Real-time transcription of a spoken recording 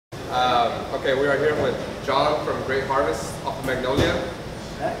Okay, we are here with John from Great Harvest off of Magnolia.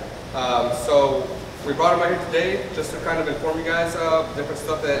 Okay. So we brought him out here today just to kind of inform you guys of different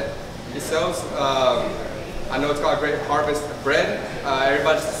stuff that he sells. I know it's called Great Harvest Bread.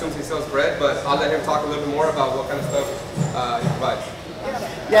 Everybody just assumes he sells bread, but I'll let him talk a little bit more about what kind of stuff he provides.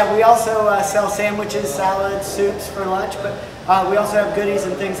 Yeah, we also sell sandwiches, salads, soups for lunch, but we also have goodies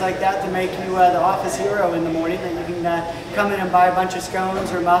and things like that to make you the office hero in the morning, that you can come in and buy a bunch of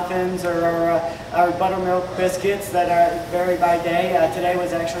scones or muffins or our buttermilk biscuits that are vary by day. Today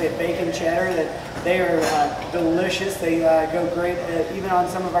was actually a bacon cheddar that they are delicious. They go great even on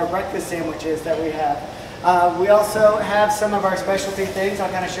some of our breakfast sandwiches that we have. We also have some of our specialty things.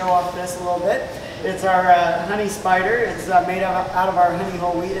 I'll kind of show off this a little bit. It's our honey spider. It's made out of our honey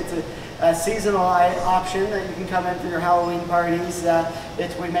whole wheat. It's a seasonal option that you can come in for your Halloween parties.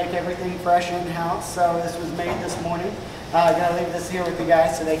 We make everything fresh in-house, so this was made this morning. I'm going to leave this here with the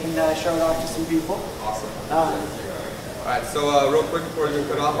guys so they can show it off to some people. Awesome. Alright, so real quick before you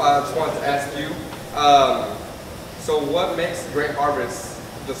cut off, I just wanted to ask you, so what makes Great Harvest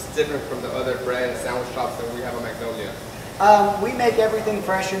just different from the other brand sandwich shops that we have in Magnolia? We make everything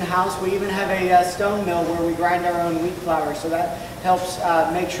fresh in-house. We even have a stone mill where we grind our own wheat flour, so that helps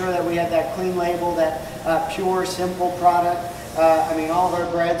make sure that we have that clean label, that pure, simple product. I mean, all of our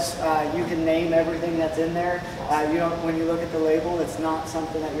breads, you can name everything that's in there. When you look at the label, it's not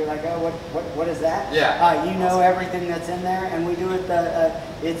something that you're like, oh, what is that? Yeah. You know everything that's in there, and we do it.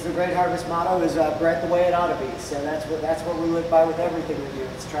 It's the Great Harvest motto is bread the way it ought to be. So that's what we live by with everything we do.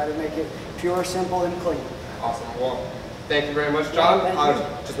 It's try to make it pure, simple, and clean. Awesome. Well, thank you very much, John. I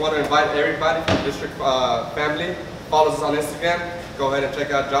just want to invite everybody from the district family, follows us on Instagram. Go ahead and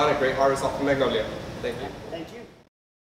check out John at Great Harvest off of Magnolia. Thank you.